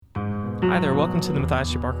Hi there, welcome to the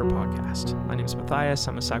Matthias J. Barker podcast. My name is Matthias,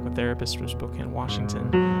 I'm a psychotherapist from Spokane,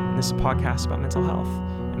 Washington, and this is a podcast about mental health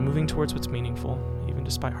and moving towards what's meaningful, even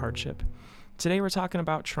despite hardship. Today we're talking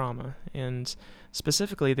about trauma, and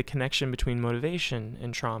specifically the connection between motivation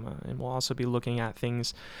and trauma, and we'll also be looking at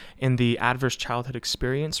things in the adverse childhood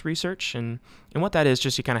experience research, and what that is,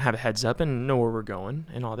 just so you kind of have a heads up and know where we're going,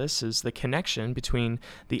 and all this is the connection between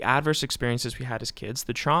the adverse experiences we had as kids,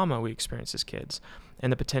 the trauma we experienced as kids,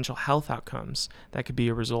 and the potential health outcomes that could be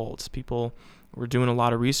a result. People were doing a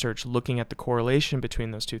lot of research looking at the correlation between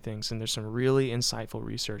those two things, and there's some really insightful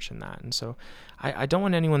research in that. And so I don't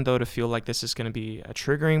want anyone, though, to feel like this is going to be a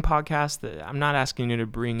triggering podcast. That I'm not asking you to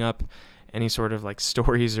bring up any sort of like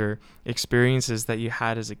stories or experiences that you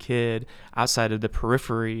had as a kid outside of the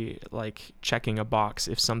periphery, like checking a box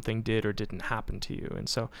if something did or didn't happen to you. And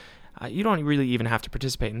so you don't really even have to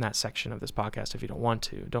participate in that section of this podcast if you don't want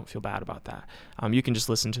to. Don't feel bad about that. You can just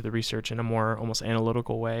listen to the research in a more almost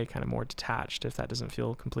analytical way, kind of more detached, if that doesn't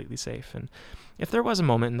feel completely safe. And if there was a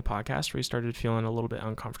moment in the podcast where you started feeling a little bit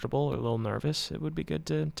uncomfortable or a little nervous, it would be good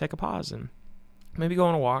to take a pause and maybe go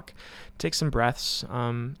on a walk, take some breaths.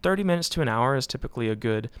 30 minutes to an hour is typically a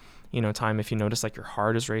good time. If you notice like your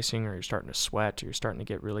heart is racing or you're starting to sweat or you're starting to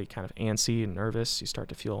get really kind of antsy and nervous, you start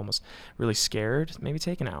to feel almost really scared, maybe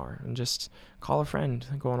take an hour and just call a friend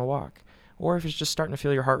and go on a walk. Or if you're just starting to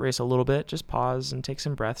feel your heart race a little bit, just pause and take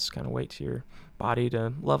some breaths, kind of wait for your body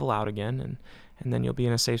to level out again, and then you'll be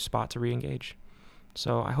in a safe spot to re-engage.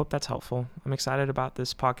 So I hope that's helpful. I'm excited about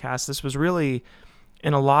this podcast. This was really,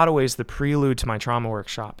 in a lot of ways, the prelude to my trauma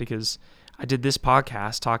workshop, because I did this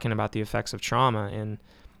podcast talking about the effects of trauma, and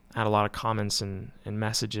I had a lot of comments and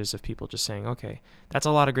messages of people just saying, okay, that's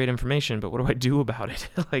a lot of great information, but what do I do about it?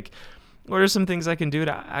 Like, what are some things I can do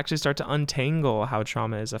to actually start to untangle how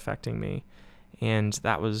trauma is affecting me? And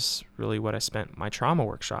that was really what I spent my trauma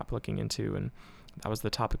workshop looking into, and that was the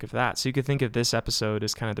topic of that. So you could think of this episode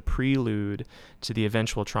as kind of the prelude to the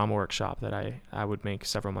eventual trauma workshop that I would make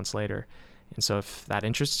several months later. And so if that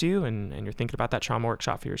interests you and you're thinking about that trauma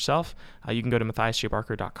workshop for yourself, you can go to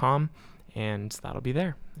MatthiasJBarker.com, and that'll be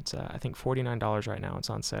there. It's I think $49 right now. It's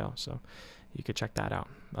on sale, so you could check that out.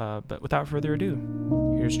 But without further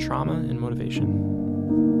ado, here's trauma and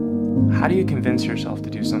motivation. How do you convince yourself to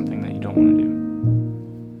do something that you don't want to do?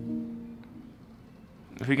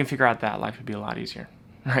 If we can figure out that, life would be a lot easier,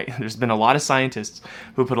 right? There's been a lot of scientists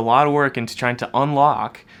who put a lot of work into trying to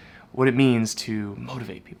unlock what it means to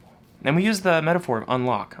motivate people. And we use the metaphor of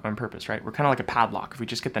unlock on purpose, right? We're kind of like a padlock. If we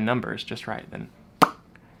just get the numbers just right, then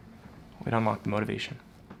we'd unlock the motivation.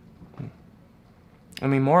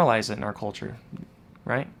 And we moralize it in our culture,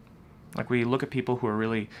 right? Like we look at people who are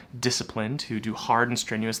really disciplined, who do hard and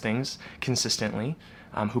strenuous things consistently,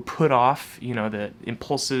 who put off, the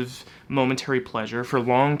impulsive momentary pleasure for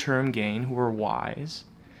long-term gain, who are wise,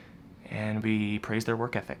 and we praise their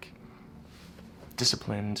work ethic.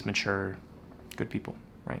 Disciplined, mature, good people,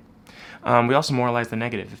 right? We also moralize the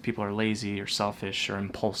negative. If people are lazy or selfish or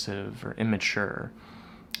impulsive or immature,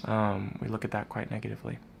 we look at that quite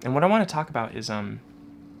negatively. And what I want to talk about is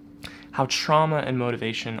how trauma and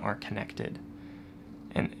motivation are connected.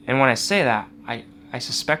 And when I say that, I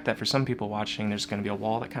suspect that for some people watching, there's going to be a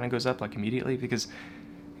wall that kind of goes up like immediately, because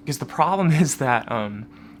the problem is that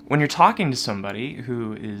when you're talking to somebody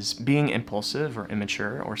who is being impulsive or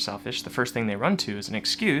immature or selfish, the first thing they run to is an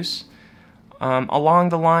excuse along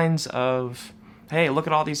the lines of, hey, look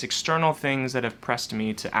at all these external things that have pressed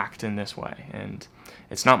me to act in this way, and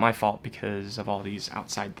it's not my fault because of all these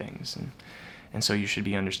outside things, and so you should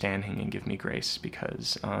be understanding and give me grace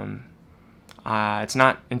because it's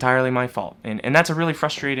not entirely my fault. And that's a really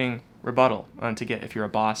frustrating rebuttal to get if you're a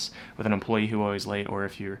boss with an employee who's always late, or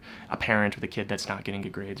if you're a parent with a kid that's not getting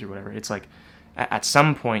good grades or whatever. It's like at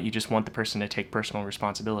some point you just want the person to take personal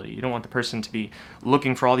responsibility. You don't want the person to be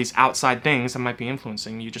looking for all these outside things that might be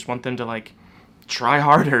influencing. You just want them to like try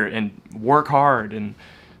harder and work hard and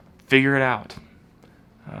figure it out.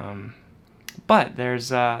 But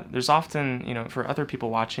there's often, for other people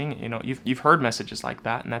watching, you've heard messages like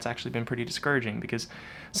that, and that's actually been pretty discouraging, because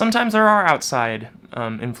sometimes there are outside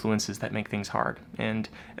influences that make things hard, and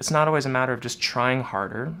it's not always a matter of just trying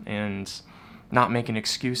harder and not making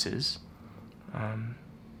excuses.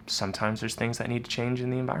 Sometimes there's things that need to change in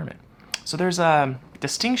the environment. So there's a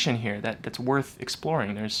distinction here that's worth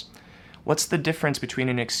exploring. What's the difference between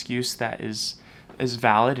an excuse that is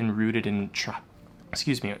valid and rooted in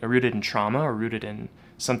rooted in trauma or rooted in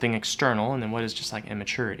something external, and then what is just like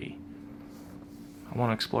immaturity? I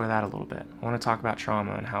want to explore that a little bit. I want to talk about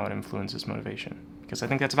trauma and how it influences motivation, because I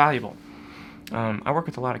think that's valuable. I work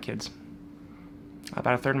with a lot of kids,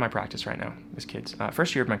 About a third of my practice right now is kids.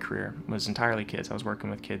 First year of my career was entirely kids. I was working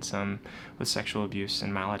with kids with sexual abuse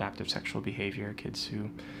and maladaptive sexual behavior, kids who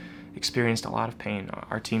experienced a lot of pain.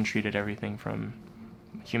 Our team treated everything from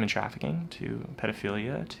human trafficking to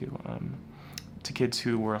pedophilia to kids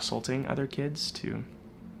who were assaulting other kids to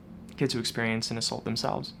kids who experience an assault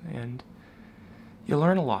themselves. And you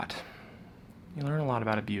learn a lot. You learn a lot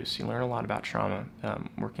about abuse. You learn a lot about trauma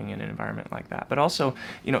working in an environment like that. But also,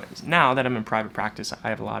 now that I'm in private practice, I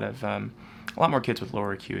have a lot more kids with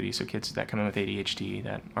lower acuity. So kids that come in with ADHD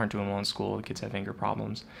that aren't doing well in school. The kids have anger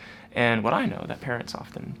problems. And what I know that parents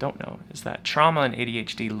often don't know is that trauma and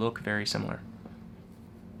ADHD look very similar.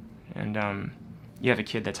 And you have a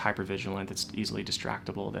kid that's hypervigilant, that's easily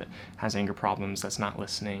distractible, that has anger problems, that's not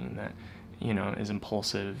listening, that is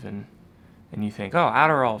impulsive, and you think, oh,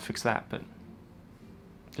 Adderall will fix that, but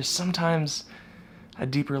there's sometimes a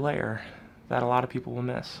deeper layer that a lot of people will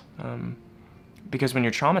miss. Because when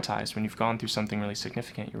you're traumatized, when you've gone through something really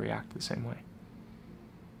significant, you react the same way.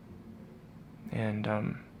 And,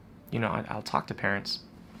 I'll talk to parents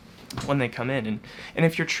when they come in. And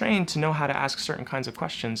if you're trained to know how to ask certain kinds of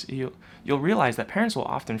questions, you'll realize that parents will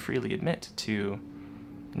often freely admit to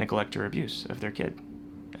neglect or abuse of their kid.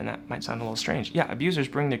 And that might sound a little strange. Yeah, abusers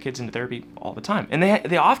bring their kids into therapy all the time. And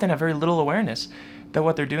they often have very little awareness that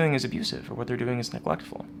what they're doing is abusive or what they're doing is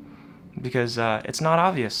neglectful. Because it's not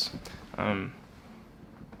obvious, the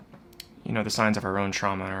signs of our own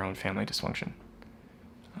trauma and our own family dysfunction.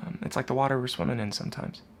 It's like the water we're swimming in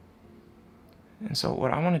sometimes. And so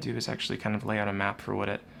what I want to do is actually kind of lay out a map for what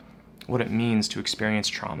it means to experience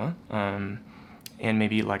trauma, and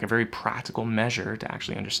maybe like a very practical measure to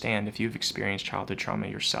actually understand if you've experienced childhood trauma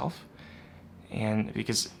yourself. And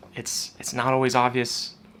because it's not always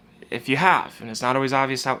obvious if you have, and it's not always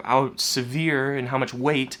obvious how severe and how much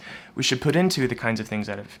weight we should put into the kinds of things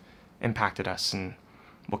that have impacted us and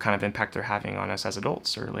what kind of impact they're having on us as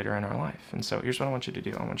adults or later in our life. And so here's what I want you to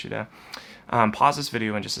do. I want you to pause this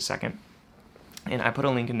video in just a second. And I put a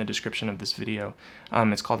link in the description of this video.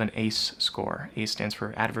 It's called an ACE score. ACE stands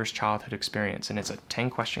for Adverse Childhood Experience, and it's a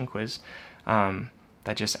 10-question quiz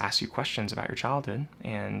that just asks you questions about your childhood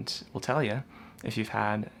and will tell you if you've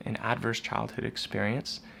had an adverse childhood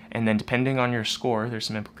experience. And then depending on your score, there's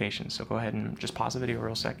some implications. So go ahead and just pause the video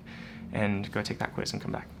real sec and go take that quiz and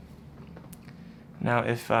come back. Now,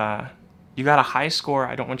 if you got a high score,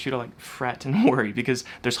 I don't want you to fret and worry, because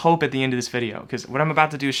there's hope at the end of this video. Because what I'm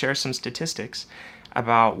about to do is share some statistics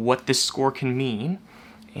about what this score can mean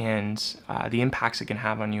and the impacts it can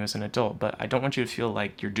have on you as an adult. But I don't want you to feel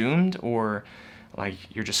like you're doomed or like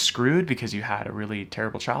you're just screwed because you had a really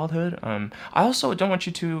terrible childhood. I also don't want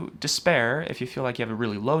you to despair if you feel like you have a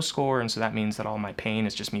really low score, and so that means that all my pain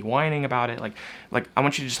is just me whining about it. Like I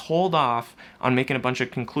want you to just hold off on making a bunch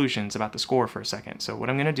of conclusions about the score for a second. So what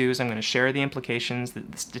I'm going to do is I'm going to share the implications, the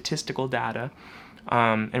statistical data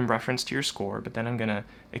in reference to your score, but then I'm going to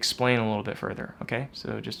explain a little bit further, okay?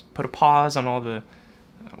 So just put a pause on all the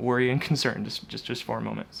worry and concern just for a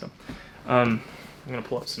moment. So I'm going to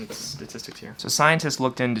pull up some statistics here. So scientists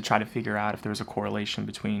looked in to try to figure out if there was a correlation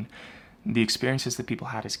between the experiences that people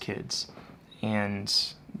had as kids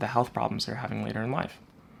and the health problems they're having later in life.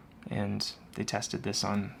 And they tested this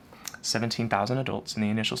on 17,000 adults in the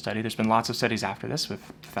initial study. There's been lots of studies after this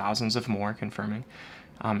with thousands of more confirming.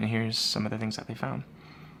 And here's some of the things that they found.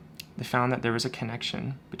 They found that there was a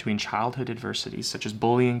connection between childhood adversities such as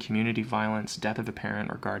bullying, community violence, death of a parent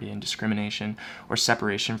or guardian, discrimination, or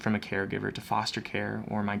separation from a caregiver to foster care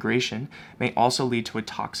or migration may also lead to a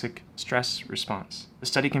toxic stress response. The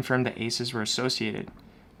study confirmed that ACEs were associated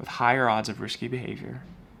with higher odds of risky behavior,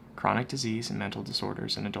 chronic disease, and mental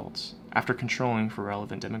disorders in adults after controlling for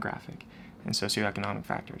relevant demographic and socioeconomic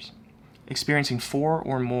factors. Experiencing 4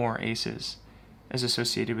 or more ACEs is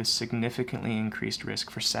associated with significantly increased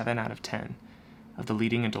risk for 7 out of 10 of the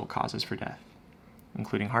leading adult causes for death,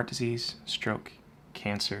 including heart disease, stroke,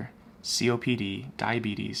 cancer, COPD,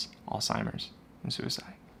 diabetes, Alzheimer's, and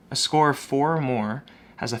suicide. A score of 4 or more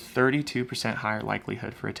has a 32% higher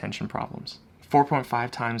likelihood for attention problems,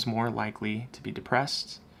 4.5 times more likely to be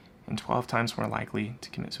depressed, and 12 times more likely to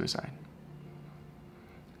commit suicide.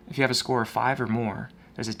 If you have a score of 5 or more,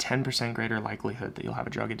 there's a 10% greater likelihood that you'll have a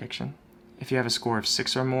drug addiction. If you have a score of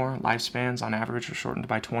 6 or more, lifespans on average are shortened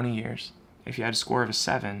by 20 years. If you had a score of a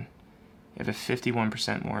 7, you have a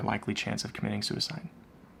 51% more likely chance of committing suicide.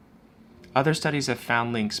 Other studies have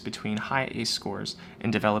found links between high ACE scores in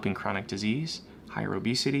developing chronic disease, higher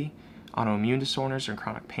obesity, autoimmune disorders, or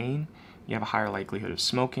chronic pain. You have a higher likelihood of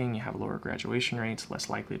smoking, you have lower graduation rates, less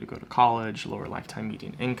likely to go to college, lower lifetime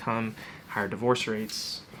median income, higher divorce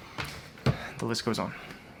rates. The list goes on.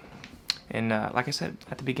 And like I said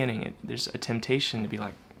at the beginning, there's a temptation to be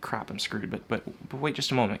like, crap, I'm screwed. But wait just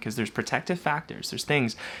a moment, because there's protective factors. There's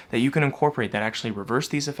things that you can incorporate that actually reverse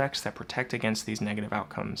these effects, that protect against these negative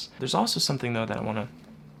outcomes. There's also something, though, that I want to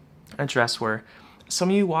address where some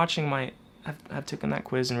of you watching might have taken that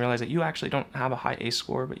quiz and realized that you actually don't have a high ACE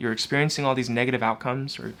score, but you're experiencing all these negative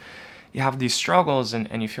outcomes, or you have these struggles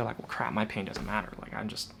and you feel like, well, crap, my pain doesn't matter. Like,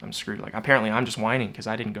 I'm screwed. Like, apparently I'm just whining because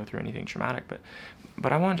I didn't go through anything traumatic.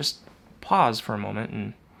 But I want to just pause for a moment,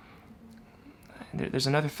 and there's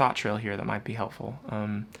another thought trail here that might be helpful.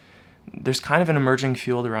 There's kind of an emerging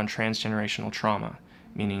field around transgenerational trauma,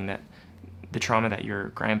 meaning that the trauma that your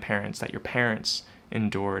grandparents, that your parents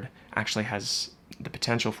endured actually has the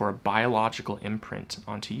potential for a biological imprint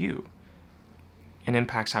onto you and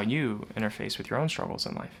impacts how you interface with your own struggles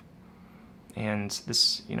in life. And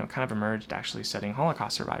this, kind of emerged actually studying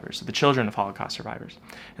Holocaust survivors, so the children of Holocaust survivors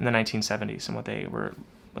in the 1970s. And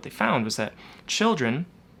what they found was that children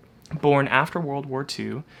born after World War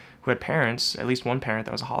II who had parents, at least one parent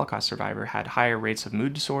that was a Holocaust survivor, had higher rates of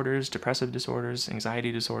mood disorders, depressive disorders,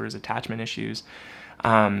 anxiety disorders, attachment issues,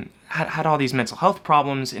 had all these mental health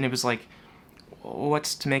problems, and it was like,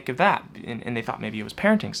 what's to make of that? And they thought maybe it was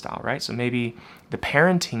parenting style, right? So maybe the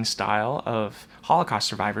parenting style of Holocaust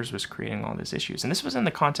survivors was creating all these issues. And this was in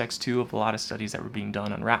the context, too, of a lot of studies that were being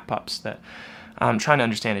done on rat pups that trying to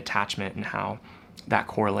understand attachment and how that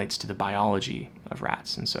correlates to the biology of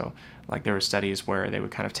rats. And so, like, there were studies where they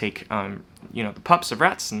would kind of take, the pups of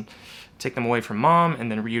rats and take them away from mom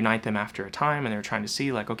and then reunite them after a time. And they were trying to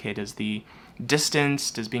see, like, okay, does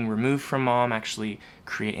being removed from mom actually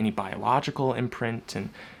create any biological imprint?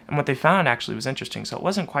 And what they found actually was interesting. So it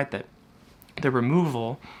wasn't quite that the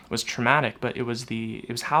removal was traumatic, but it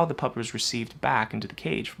was how the pup was received back into the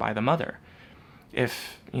cage by the mother.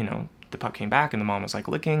 If, the pup came back and the mom was like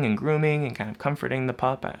licking and grooming and kind of comforting the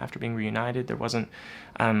pup after being reunited, there wasn't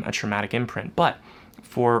a traumatic imprint. But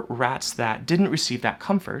for rats that didn't receive that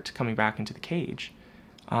comfort coming back into the cage,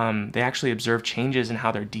 they actually observed changes in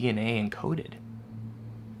how their DNA encoded.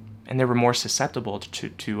 And they were more susceptible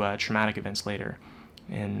to traumatic events later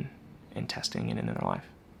in testing and in their life.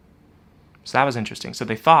 So that was interesting. So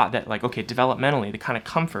they thought that, like, okay, developmentally, the kind of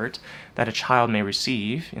comfort that a child may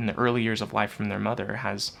receive in the early years of life from their mother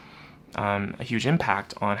has a huge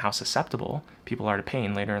impact on how susceptible people are to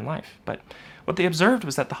pain later in life. But what they observed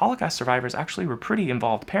was that the Holocaust survivors actually were pretty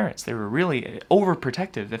involved parents. They were really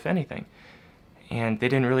overprotective, if anything. And they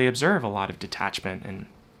didn't really observe a lot of detachment, and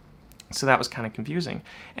so that was kind of confusing.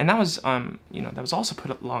 And that was, that was also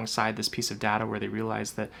put alongside this piece of data where they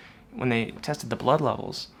realized that when they tested the blood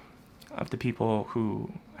levels of the people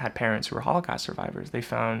who had parents who were Holocaust survivors, they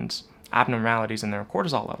found abnormalities in their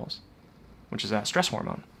cortisol levels, which is a stress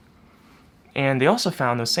hormone. And they also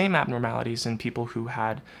found those same abnormalities in people who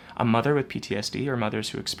had a mother with PTSD or mothers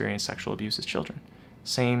who experienced sexual abuse as children.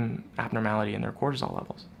 Same abnormality in their cortisol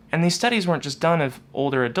levels. And these studies weren't just done of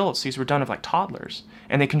older adults, these were done of like toddlers.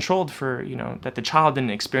 And they controlled for, that the child didn't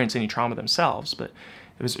experience any trauma themselves, but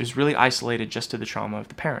it was really isolated just to the trauma of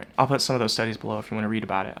the parent. I'll put some of those studies below if you want to read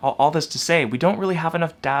about it. All this to say, we don't really have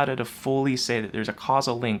enough data to fully say that there's a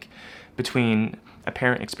causal link between a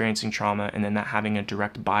parent experiencing trauma and then that having a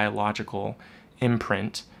direct biological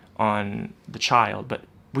imprint on the child. But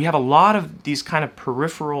we have a lot of these kind of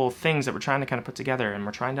peripheral things that we're trying to kind of put together, and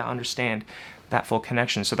we're trying to understand that full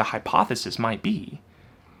connection. So the hypothesis might be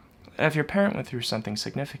that if your parent went through something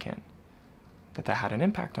significant, that had an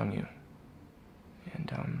impact on you,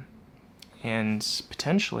 and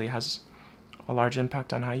potentially has a large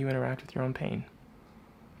impact on how you interact with your own pain,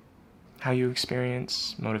 how you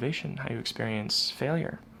experience motivation, how you experience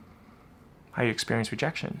failure, how you experience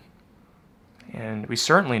rejection. And we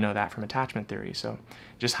certainly know that from attachment theory. So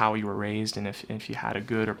just how you were raised, and if you had a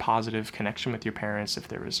good or positive connection with your parents, if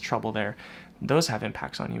there was trouble there, those have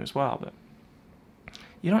impacts on you as well. But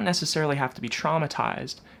you don't necessarily have to be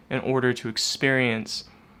traumatized in order to experience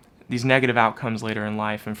these negative outcomes later in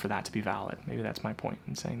life and for that to be valid. Maybe that's my point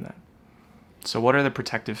in saying that. So what are the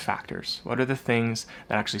protective factors? What are the things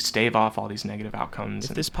that actually stave off all these negative outcomes?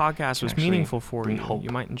 If this podcast was meaningful for you,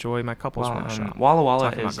 you might enjoy my couples workshop. Walla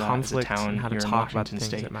Walla is a town how to here in talk about Washington things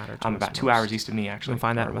State. that matter to us about 2 hours east of me, actually. You can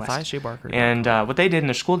find that at MatthiasJBarker. And what they did in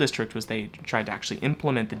their school district was they tried to actually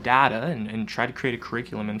implement the data and try to create a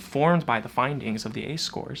curriculum informed by the findings of the ACE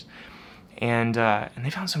scores. And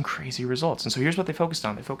they found some crazy results. And so here's what they focused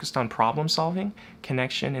on. They focused on problem solving,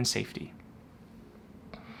 connection, and safety.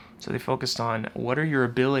 So they focused on what are your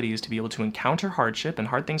abilities to be able to encounter hardship and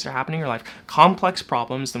hard things that are happening in your life, complex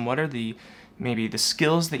problems, then what are the maybe the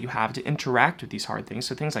skills that you have to interact with these hard things.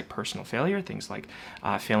 So things like personal failure, things like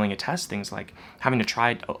failing a test, things like having to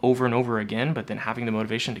try it over and over again, but then having the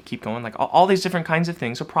motivation to keep going, like all these different kinds of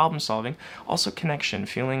things. So problem solving, also connection,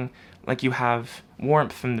 feeling like you have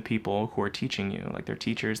warmth from the people who are teaching you, like their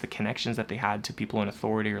teachers, the connections that they had to people in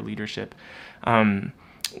authority or leadership.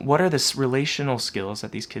 What are the relational skills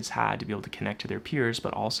that these kids had to be able to connect to their peers,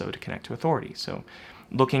 but also to connect to authority? So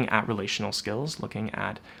looking at relational skills, looking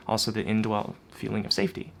at also the indwelt feeling of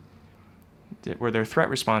safety. Were their threat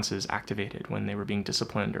responses activated when they were being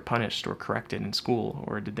disciplined or punished or corrected in school?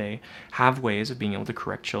 Or did they have ways of being able to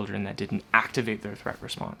correct children that didn't activate their threat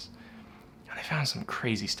response? And they found some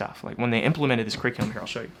crazy stuff. Like when they implemented this curriculum, here, I'll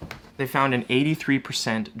show you. They found an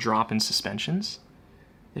 83% drop in suspensions.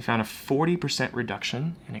 They found a 40%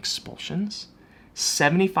 reduction in expulsions,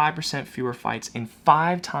 75% fewer fights, and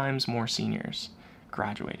 5 times more seniors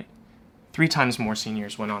graduated. 3 times more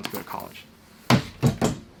seniors went on to go to college.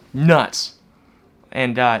 Nuts.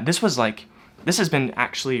 And this has been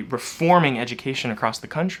actually reforming education across the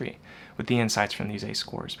country with the insights from these ACE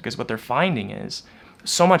scores, because what they're finding is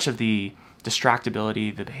so much of the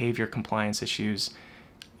distractibility, the behavior compliance issues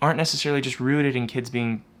aren't necessarily just rooted in kids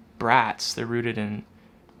being brats. They're rooted in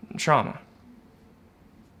trauma.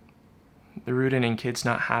 They're rooted in kids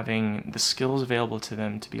not having the skills available to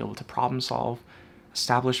them to be able to problem solve,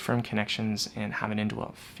 establish firm connections, and have an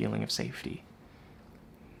indwelt feeling of safety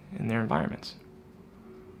in their environments.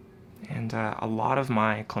 And a lot of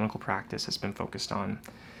my clinical practice has been focused on,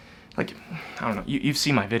 like, I don't know, you've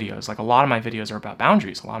seen my videos. Like, a lot of my videos are about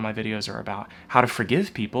boundaries. A lot of my videos are about how to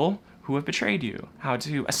forgive people who have betrayed you, how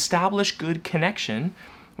to establish good connection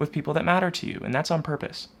with people that matter to you, and that's on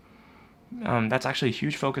purpose. That's actually a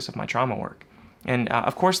huge focus of my trauma work. And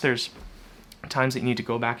of course, there's times that you need to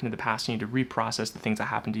go back into the past, you need to reprocess the things that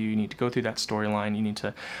happened to you, you need to go through that storyline, you need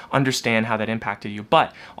to understand how that impacted you.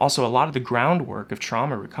 But also a lot of the groundwork of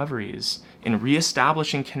trauma recovery is in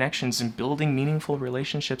reestablishing connections and building meaningful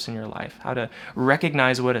relationships in your life, how to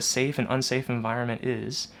recognize what a safe and unsafe environment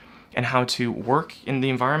is, and how to work in the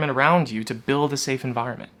environment around you to build a safe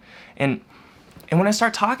environment. And when I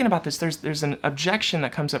start talking about this, there's an objection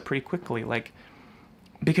that comes up pretty quickly, like,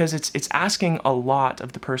 because it's asking a lot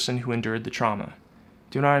of the person who endured the trauma.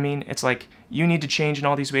 Do you know what I mean? It's like, you need to change in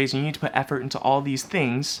all these ways, and you need to put effort into all these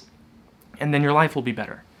things, and then your life will be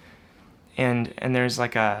better. And there's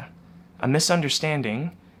like a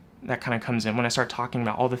misunderstanding that kind of comes in when I start talking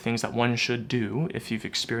about all the things that one should do if you've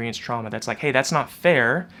experienced trauma. That's like, hey, that's not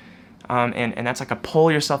fair, and that's like a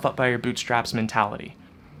pull yourself up by your bootstraps mentality.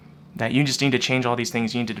 That you just need to change all these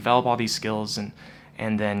things, you need to develop all these skills, and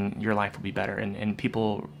then your life will be better. And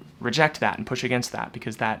people reject that and push against that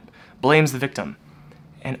because that blames the victim.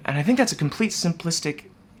 And I think that's a complete simplistic,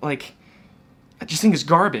 like, I just think it's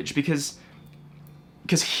garbage because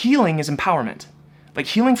healing is empowerment. Like,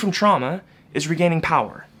 healing from trauma is regaining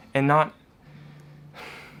power and not...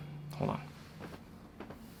 Hold on.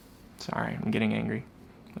 Sorry, I'm getting angry.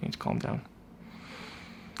 I need to calm down.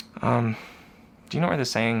 Do you know where the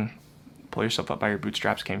saying, pull yourself up by your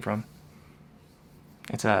bootstraps, came from?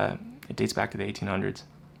 It dates back to the 1800s.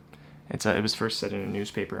 It was first said in a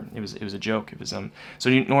newspaper. It was a joke. So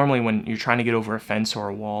normally when you're trying to get over a fence or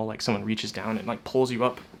a wall, like someone reaches down and like pulls you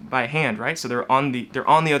up by a hand, right? So they're on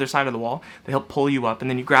the other side of the wall. They help pull you up, and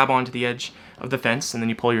then you grab onto the edge of the fence, and then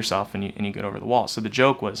you pull yourself and you get over the wall. So the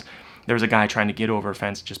joke was, there was a guy trying to get over a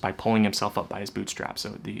fence just by pulling himself up by his bootstraps.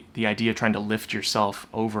 So the idea of trying to lift yourself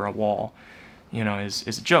over a wall,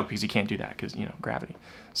 is a joke because you can't do that because, gravity.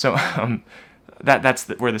 So that's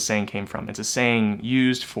where the saying came from. It's a saying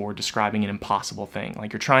used for describing an impossible thing.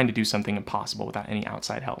 Like, you're trying to do something impossible without any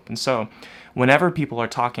outside help. And so whenever people are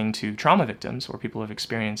talking to trauma victims or people who have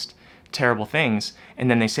experienced terrible things, and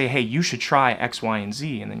then they say, hey, you should try X, Y, and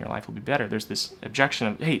Z, and then your life will be better, there's this objection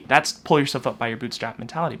of, hey, that's pull yourself up by your bootstrap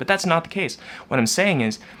mentality. But that's not the case. What I'm saying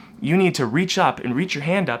is, you need to reach up and reach your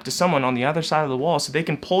hand up to someone on the other side of the wall so they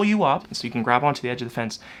can pull you up, so you can grab onto the edge of the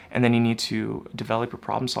fence, and then you need to develop your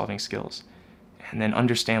problem-solving skills, and then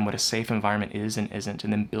understand what a safe environment is and isn't,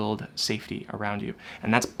 and then build safety around you.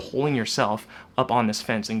 And that's pulling yourself up on this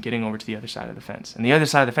fence and getting over to the other side of the fence. And the other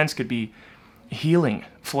side of the fence could be healing,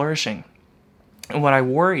 flourishing. And what I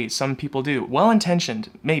worry some people do,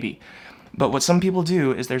 well-intentioned, maybe, but what some people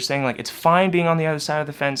do is they're saying, like, it's fine being on the other side of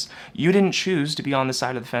the fence. You didn't choose to be on the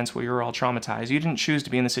side of the fence where you're all traumatized. You didn't choose to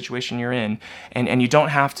be in the situation you're in. And you don't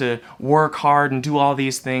have to work hard and do all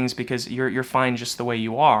these things because you're fine just the way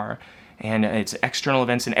you are. And it's external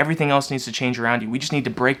events and everything else needs to change around you. We just need to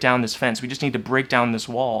break down this fence. We just need to break down this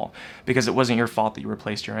wall because it wasn't your fault that you were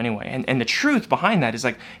placed here anyway. And the truth behind that is,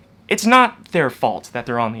 like, it's not their fault that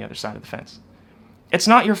they're on the other side of the fence. It's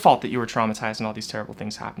not your fault that you were traumatized and all these terrible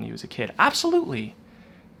things happened to you as a kid. Absolutely.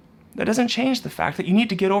 That doesn't change the fact that you need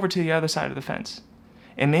to get over to the other side of the fence.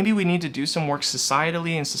 And maybe we need to do some work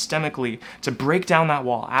societally and systemically to break down that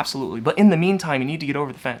wall. Absolutely. But in the meantime, you need to get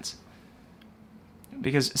over the fence.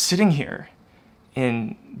 Because sitting here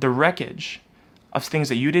in the wreckage of things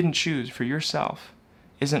that you didn't choose for yourself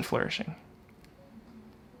isn't flourishing.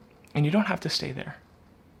 And you don't have to stay there.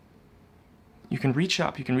 You can reach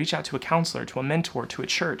up. You can reach out to a counselor, to a mentor, to a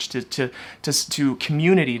church, to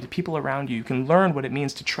community, to people around you. You can learn what it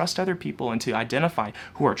means to trust other people and to identify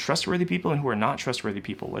who are trustworthy people and who are not trustworthy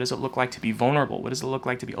people. What does it look like to be vulnerable? What does it look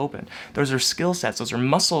like to be open? Those are skill sets. Those are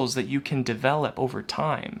muscles that you can develop over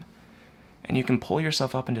time. And you can pull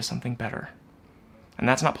yourself up into something better. And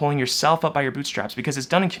that's not pulling yourself up by your bootstraps, because it's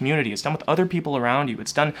done in community. It's done with other people around you.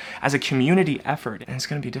 It's done as a community effort. And it's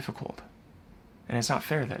going to be difficult. And it's not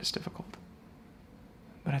fair that it's difficult.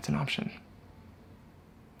 But it's an option.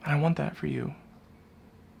 And I want that for you.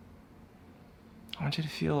 I want you to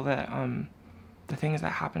feel that the things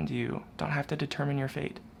that happen to you don't have to determine your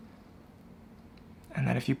fate. And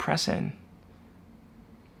that if you press into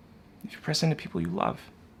people you love,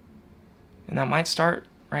 and that might start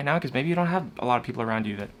right now, because maybe you don't have a lot of people around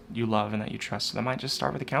you that you love and that you trust. So that might just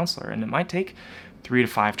start with a counselor. And it might take 3 to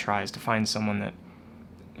 5 tries to find someone that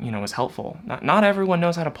is helpful. Not everyone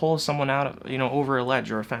knows how to pull someone out of, over a ledge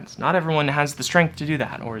or a fence. Not everyone has the strength to do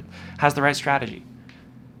that or has the right strategy.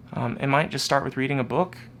 It might just start with reading a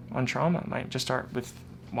book on trauma. It might just start with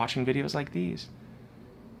watching videos like these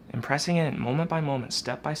and pressing in moment by moment,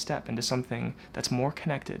 step by step, into something that's more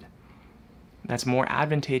connected, that's more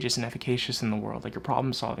advantageous and efficacious in the world, like you're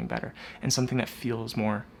problem solving better, and something that feels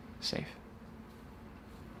more safe.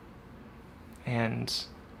 And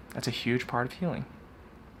that's a huge part of healing.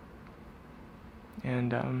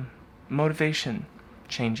 And motivation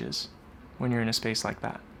changes when you're in a space like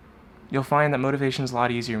that. You'll find that motivation is a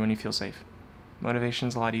lot easier when you feel safe. Motivation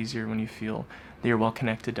is a lot easier when you feel that you're well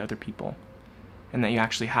connected to other people, and that you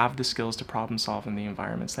actually have the skills to problem solve in the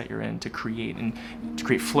environments that you're in, to create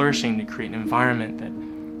flourishing, to create an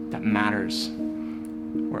environment that matters,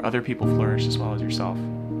 where other people flourish as well as yourself.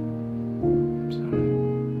 So,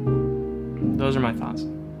 those are my thoughts.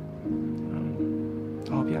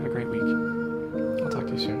 I hope you have a great week. I'll talk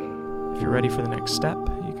to you soon. If you're ready for the next step,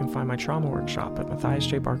 you can find my trauma workshop at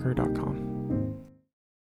MatthiasJBarker.com.